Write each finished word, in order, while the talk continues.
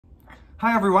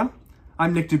Hi everyone,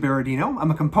 I'm DiBerardino. I'm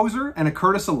a composer and a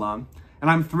Curtis alum, and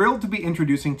I'm thrilled to be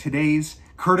introducing today's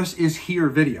Curtis is Here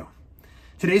video.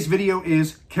 Today's video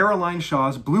is Caroline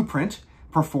Shaw's Blueprint,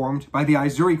 performed by the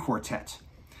Aizuri Quartet.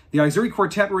 The Aizuri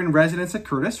Quartet were in residence at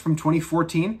Curtis from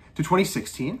 2014 to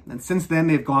 2016, and since then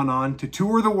they've gone on to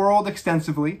tour the world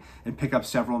extensively and pick up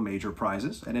several major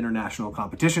prizes at international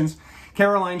competitions.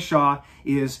 Caroline Shaw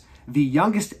is the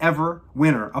youngest ever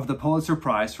winner of the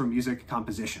Pulitzer-Prize for music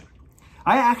composition.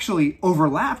 I actually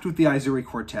overlapped with the Aizuri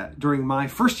Quartet during my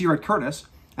first year at Curtis,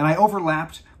 and I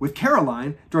overlapped with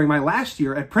Caroline during my last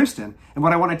year at Princeton. And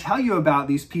what I want to tell you about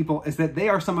these people is that they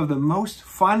are some of the most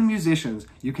fun musicians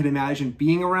you can imagine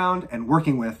being around and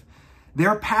working with.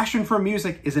 Their passion for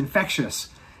music is infectious,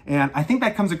 and I think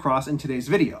that comes across in today's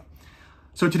video.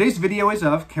 So today's video is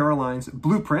of Caroline's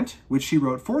Blueprint, which she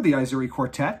wrote for the Aizuri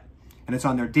Quartet, and it's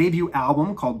on their debut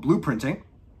album called Blueprinting.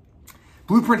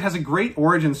 Blueprint has a great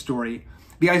origin story.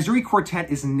 The Aizuri Quartet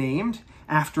is named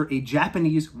after a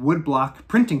Japanese woodblock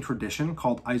printing tradition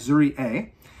called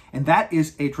Aizuri, and that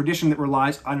is a tradition that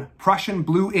relies on Prussian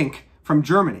blue ink from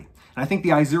Germany. And I think the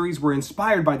Aizuris were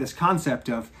inspired by this concept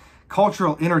of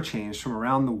cultural interchange from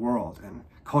around the world and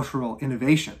cultural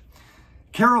innovation.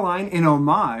 Caroline, in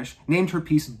homage, named her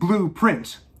piece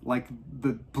Blueprint, like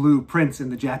the blueprints in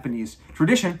the Japanese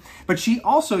tradition, but she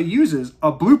also uses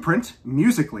a blueprint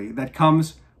musically that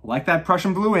comes, like that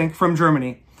Prussian blue ink, from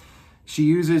Germany. She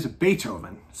uses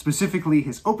Beethoven, specifically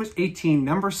his Opus 18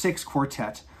 No. 6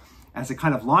 Quartet, as a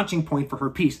kind of launching point for her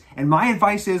piece. And my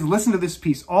advice is listen to this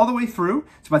piece all the way through.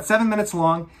 It's about 7 minutes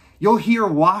long. You'll hear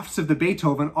wafts of the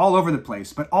Beethoven all over the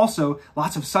place, but also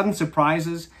lots of sudden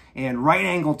surprises and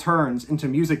right-angle turns into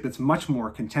music that's much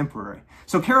more contemporary.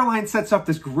 So Caroline sets up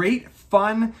this great,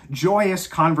 fun, joyous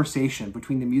conversation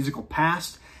between the musical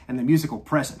past and the musical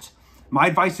present. My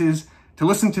advice is to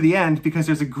listen to the end, because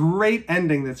there's a great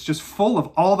ending that's just full of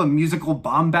all the musical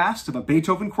bombast of a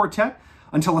Beethoven quartet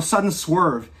until a sudden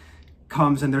swerve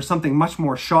comes and there's something much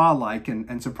more Shaw-like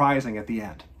and surprising at the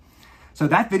end. So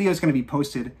that video is going to be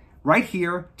posted right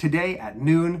here today at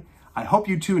noon. I hope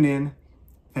you tune in.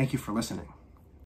 Thank you for listening.